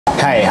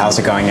Hey, how's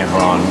it going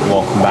everyone?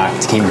 Welcome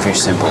back to Keeping Fish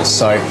Simple.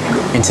 So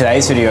in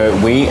today's video,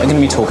 we are going to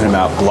be talking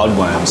about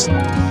bloodworms.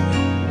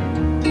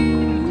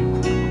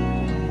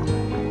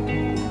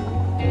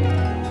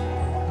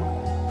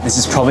 This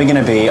is probably going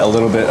to be a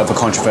little bit of a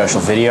controversial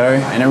video,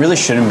 and it really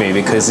shouldn't be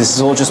because this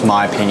is all just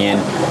my opinion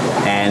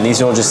and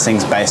these are all just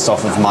things based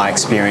off of my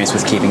experience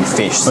with keeping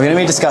fish. We're going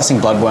to be discussing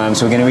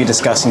bloodworms, we're going to be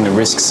discussing the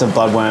risks of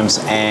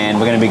bloodworms, and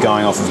we're going to be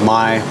going off of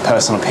my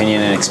personal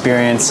opinion and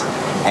experience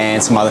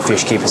and some other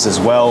fish keepers as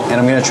well. And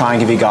I'm going to try and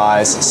give you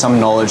guys some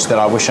knowledge that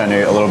I wish I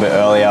knew a little bit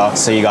earlier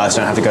so you guys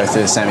don't have to go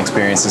through the same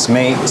experience as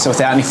me. So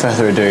without any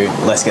further ado,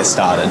 let's get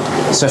started.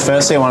 So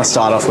firstly, I want to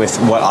start off with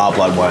what are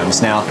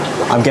bloodworms. Now,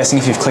 I'm guessing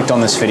if you've clicked on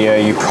this video,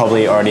 you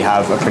probably already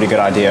have a pretty good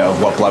idea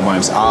of what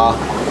bloodworms are.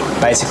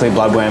 Basically,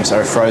 bloodworms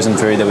are a frozen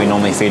food that we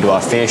normally feed to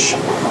our fish.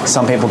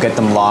 Some people get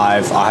them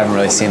live. I haven't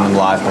really seen them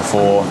live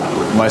before.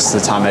 Most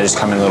of the time they just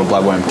come in little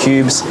bloodworm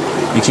cubes.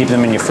 You keep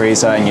them in your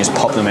freezer and you just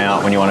pop them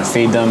out when you want to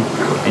feed them,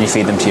 and you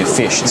feed them to your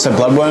fish. So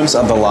bloodworms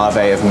are the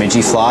larvae of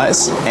midgie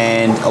flies,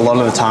 and a lot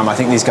of the time I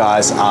think these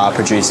guys are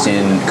produced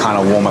in kind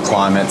of warmer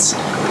climates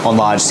on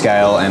large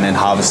scale and then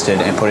harvested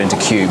and put into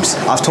cubes.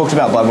 I've talked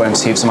about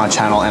bloodworms heaps on my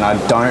channel, and I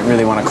don't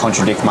really want to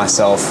contradict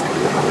myself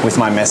with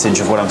my message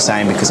of what I'm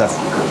saying because I've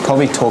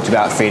probably talked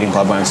about feeding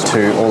bloodworms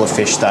to all the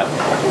fish that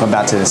I'm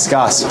about to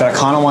discuss, but I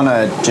kind of want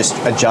to just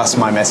adjust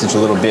my message a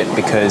little bit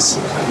because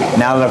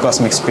now that I've got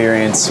some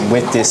experience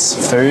with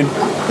this food,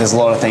 there's a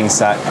lot of things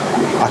that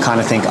I kind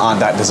of think aren't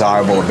that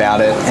desirable about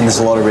it, and there's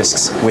a lot of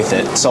risks with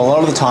it. So a lot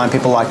of the time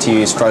people like to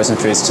use frozen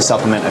foods to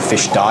supplement a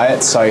fish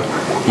diet. So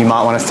you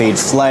might want to feed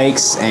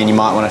flakes and you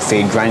might want to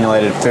feed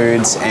granulated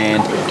foods,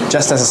 and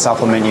just as a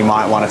supplement you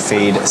might want to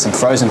feed some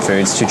frozen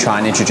foods to try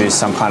and introduce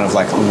some kind of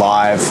like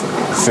live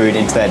food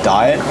into their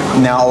diet.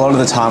 Now a lot of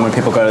the time when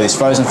people go to these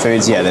frozen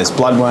foods, yeah, there's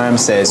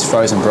bloodworms, there's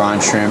frozen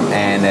brine shrimp,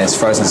 and there's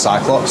frozen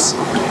cyclops.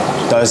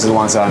 Those are the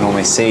ones that I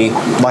normally see.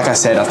 Like I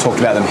said, I've talked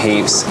about them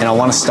heaps, and I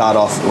want to start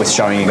off with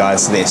showing you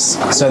guys this.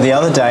 So the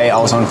other day I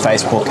was on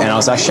Facebook, and I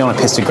was actually on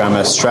Epistogramma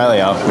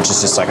Australia, which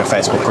is just like a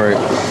Facebook group,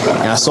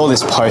 and I saw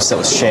this post that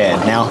was shared.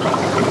 Now,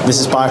 this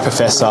is by a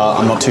professor.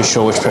 I'm not too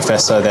sure which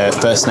professor. Their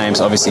first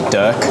name's obviously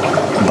Dirk,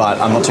 but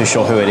I'm not too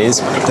sure who it is.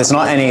 There's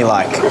not any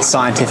like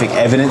scientific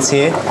evidence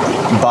here,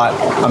 but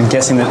I'm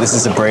guessing that this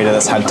is a breeder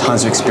that's had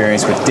tons of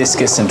experience with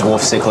discus and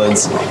dwarf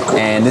cichlids,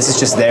 and this is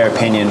just their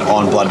opinion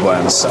on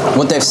bloodworms.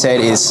 What they've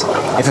said is,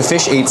 if a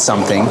fish eats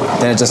something,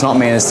 then it does not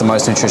mean it's the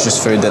most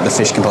nutritious food that the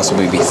fish can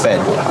possibly be fed.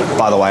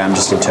 By the way, I'm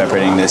just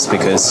interpreting this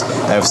because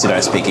they obviously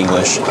don't speak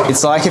English.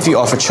 It's like if you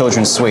offer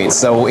children sweets,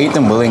 they will eat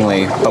them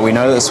willingly, but we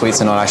know that the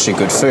sweets are not actually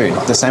good food.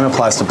 The same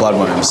applies to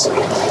bloodworms.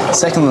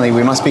 Secondly,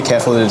 we must be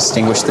careful to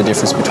distinguish the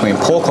difference between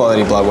poor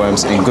quality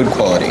bloodworms and good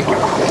quality.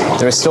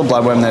 There is still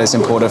bloodworm that is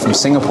imported from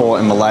Singapore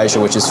and Malaysia,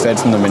 which is fed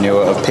from the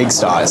manure of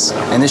pigsties,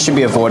 and this should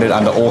be avoided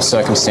under all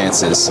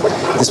circumstances.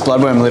 This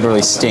bloodworm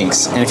literally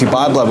stinks, and if you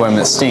buy a bloodworm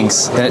that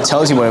stinks, then it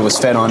tells you what it was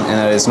fed on and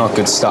that it is not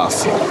good stuff.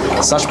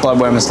 Such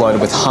bloodworm is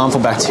loaded with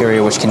harmful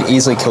bacteria which can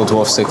easily kill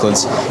dwarf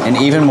cichlids and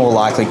even more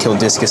likely kill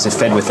discus if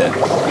fed with it.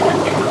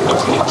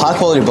 High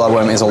quality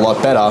bloodworm is a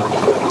lot better,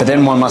 but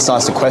then one must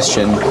ask the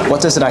question,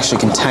 what does it actually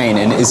contain,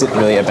 and is it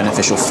really a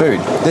beneficial food?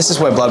 This is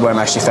where bloodworm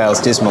actually fails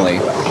dismally.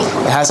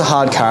 It has a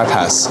hard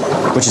carapace,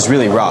 which is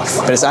really rough,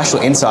 but its actual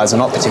insides are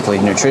not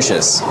particularly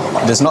nutritious.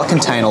 It does not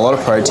contain a lot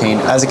of protein,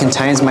 as it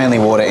contains mainly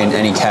water in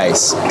any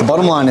case. The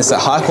bottom line is that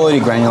high quality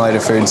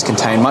granulated foods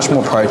contain much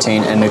more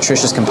protein and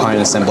nutritious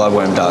components than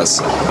bloodworm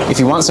does. If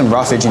you want some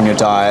roughage in your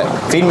diet,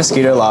 feed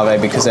mosquito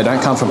larvae because they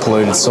don't come from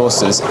polluted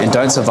sources and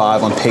don't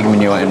survive on pig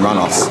manure and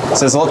runoff.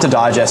 So there's a lot to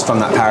digest from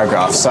that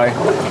paragraph. So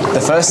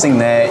the first thing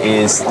there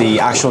is the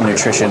actual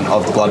nutrition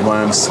of the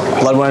bloodworms.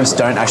 Bloodworms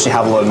don't actually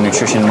have a lot of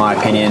nutrition in my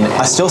opinion.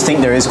 I still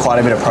think there is quite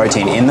a bit of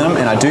protein in them,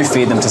 and I do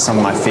feed them to some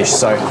of my fish,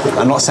 so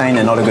I'm not saying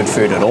they're not a good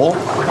food at all.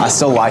 I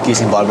still like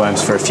using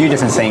bloodworms for a few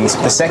different things.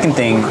 The second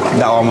thing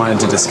that I wanted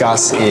to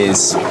discuss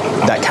is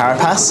that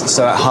carapace,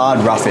 so that hard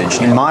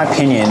roughage. In my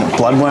opinion,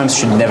 bloodworms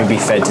should never be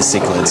fed to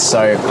cichlids.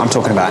 So I'm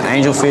talking about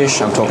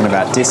angelfish, I'm talking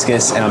about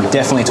discus, and I'm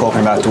definitely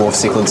talking about dwarf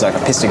cichlids like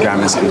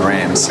pistogrammas and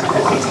rams.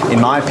 In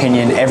my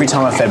opinion, every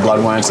time I've fed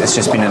bloodworms, it's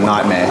just been a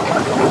nightmare.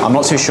 I'm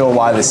not too sure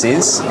why this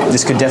is.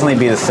 This could definitely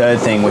be the third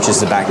thing, which is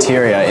the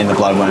bacteria in the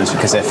bloodworms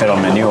because they're fed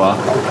on manure.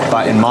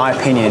 But in my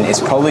opinion, it's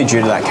probably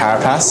due to that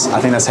carapace. I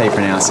think that's how you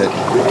pronounce it.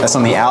 That's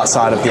on the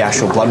outside of the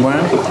actual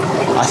bloodworm.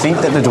 I think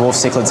that the dwarf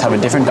cichlids have a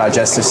different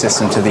digestive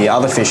system to the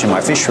other fish in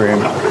my fish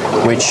room,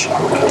 which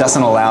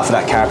doesn't allow for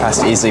that carapace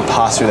to easily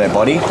pass through their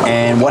body.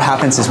 And what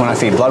happens is when I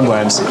feed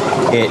bloodworms,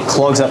 it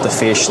clogs up the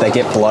fish, they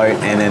get bloat,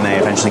 and then they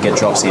eventually get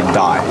dropsy and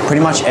die.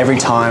 Pretty much every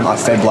time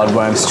I've fed bloodworms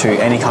bloodworms to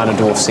any kind of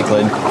dwarf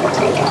cichlid,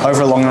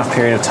 over a long enough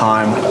period of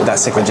time, that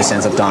cichlid just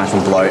ends up dying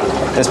from bloat.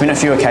 There's been a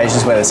few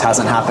occasions where this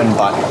hasn't happened,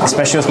 but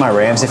especially with my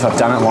rams, if I've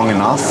done it long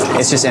enough,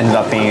 it's just ended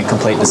up being a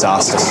complete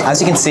disaster.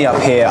 As you can see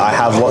up here, I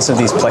have lots of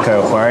these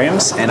pleco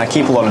aquariums, and I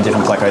keep a lot of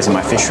different plecos in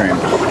my fish room,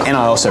 and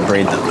I also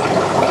breed them.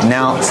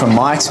 Now, from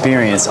my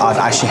experience, I've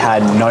actually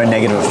had no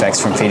negative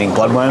effects from feeding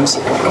bloodworms,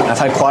 and I've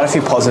had quite a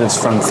few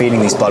positives from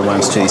feeding these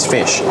bloodworms to these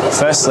fish.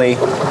 Firstly,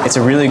 it's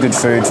a really good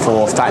food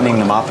for fattening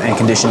them up and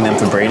conditioning them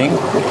for breeding.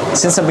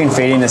 Since I've been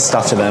feeding this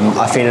stuff to them,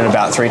 I feed it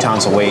about 3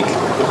 times a week.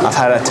 I've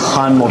had a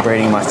ton more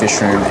breeding in my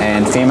fish room,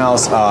 and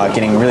females are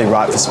getting really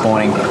ripe for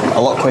spawning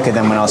a lot quicker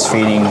than when I was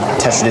feeding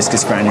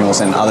tetradiscus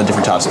granules and other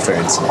different types of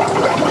foods.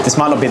 This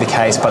might not be the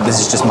case, but this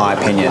is just my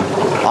opinion.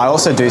 I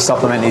also do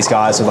supplement these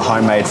guys with a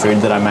homemade food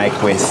that I make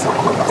with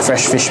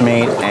fresh fish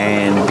meat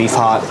and beef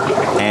heart,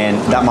 and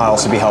that might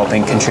also be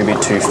helping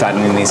contribute to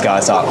fattening these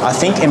guys up. I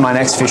think in my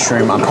next fish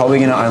room, I'm probably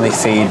going to only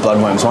feed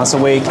bloodworms once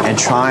a week and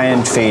try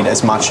and feed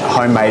as much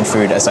homemade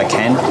food as I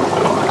can.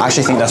 I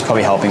actually think that's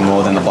probably helping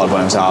more than the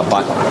bloodworms are,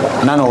 but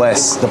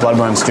nonetheless, the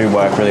bloodworms do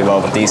work really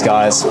well with these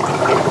guys.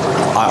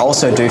 I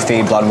also do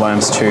feed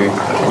bloodworms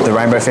to the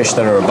rainbow fish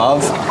that are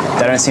above.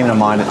 They don't seem to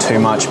mind it too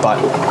much, but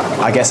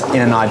I guess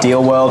in an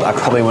ideal world, I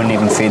probably wouldn't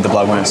even feed the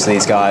bloodworms to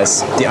these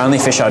guys. The only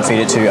fish I'd feed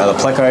it to are the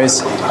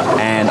plecos,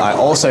 and I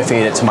also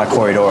feed it to my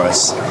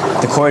Corydoras.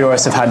 The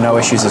Corydoras have had no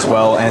issues as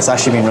well, and it's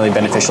actually been really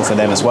beneficial for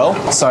them as well.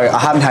 So I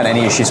haven't had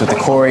any issues with the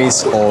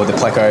Corys or the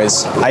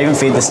plecos. I even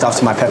feed this stuff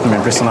to my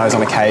peppermint bristlenose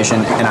on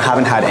occasion, and I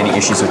haven't had any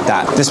issues with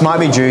that. This might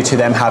be due to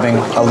them having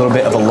a little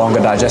bit of a longer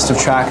digestive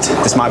tract.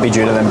 This might be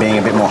due to them being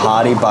a bit more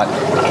hardy, but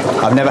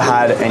I've never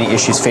had any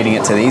issues feeding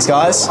it to these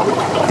guys.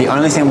 The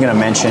only thing I'm going to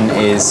mention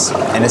is,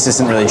 and this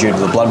isn't really due to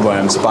the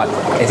bloodworms, but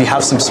if you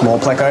have some small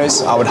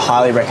plecos, I would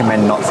highly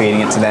recommend not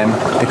feeding it to them,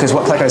 because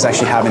what plecos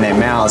actually have in their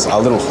mouths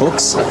are little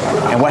hooks,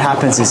 and what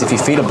happens is if you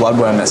feed a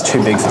bloodworm that's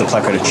too big for the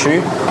pleco to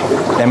chew,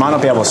 they might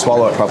not be able to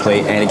swallow it properly,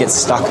 and it gets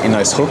stuck in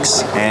those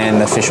hooks and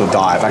the fish will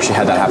die. I've actually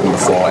had that happen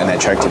before and they're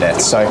choked to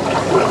death. So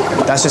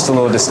that's just a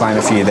little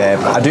disclaimer for you there.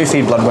 I do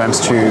feed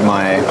bloodworms to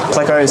my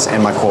plecos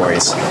and my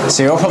Corys.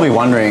 So you're probably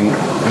wondering,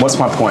 what's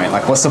my point?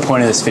 Like, what's the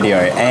point of this video?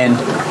 And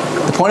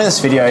the point of this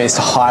video is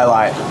to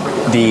highlight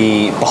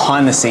the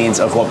behind the scenes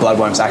of what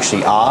bloodworms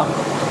actually are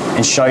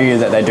and show you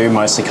that they do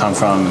mostly come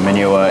from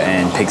manure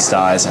and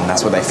pigsties, and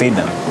that's what they feed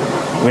them.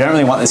 We don't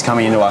really want this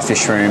coming into our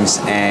fish rooms,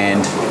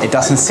 and it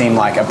doesn't seem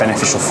like a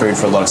beneficial food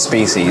for a lot of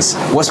species.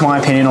 What's my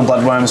opinion on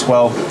bloodworms?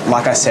 Well,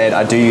 like I said,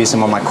 I do use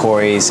them on my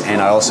Corys,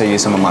 and I also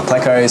use them on my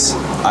plecos.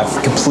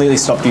 I've completely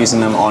stopped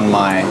using them on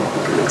my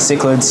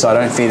cichlids, so I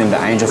don't feed them to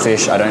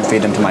angelfish, I don't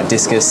feed them to my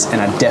discus,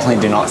 and I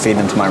definitely do not feed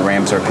them to my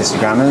rams or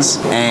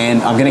epistogrammas,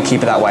 and I'm going to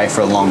keep it that way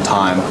for a long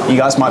time. You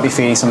guys might be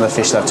feeding some of the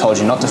fish that I've told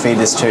you not to feed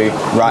this to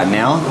right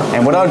now,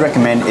 and what I would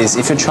recommend is,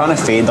 if you're trying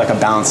to feed like a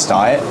balanced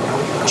diet,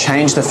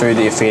 change the food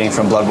that you're feeding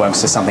from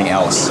bloodworms to something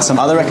else. Some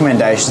other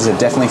recommendations are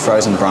definitely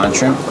frozen brine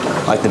shrimp,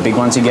 like the big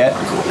ones you get.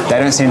 They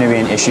don't seem to be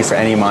an issue for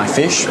any of my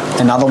fish.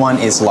 Another one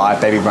is live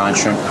baby brine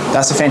shrimp.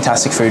 That's a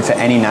fantastic food for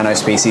any nano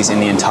species in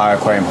the entire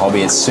aquarium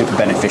hobby. It's super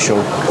beneficial.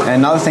 And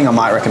another thing I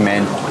might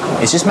recommend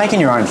is just making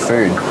your own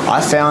food.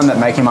 I found that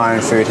making my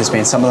own food has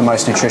been some of the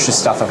most nutritious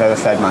stuff I've ever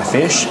fed my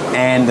fish,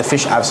 and the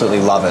fish absolutely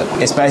love it.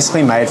 It's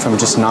basically made from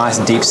just nice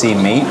deep sea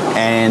meat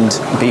and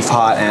beef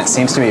heart, and it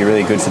seems to be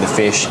really good for the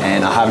fish,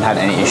 and I haven't had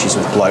any issues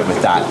with bloat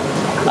with that.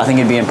 I think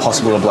it'd be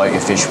impossible to bloat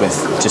your fish with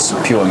just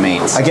pure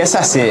meat. I guess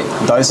that's it.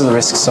 Those are the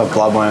risks of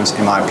bloodworms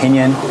in my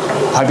opinion.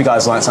 I hope you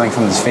guys learned something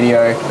from this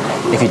video.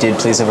 If you did,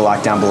 please leave a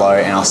like down below,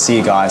 and I'll see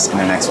you guys in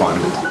the next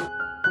one.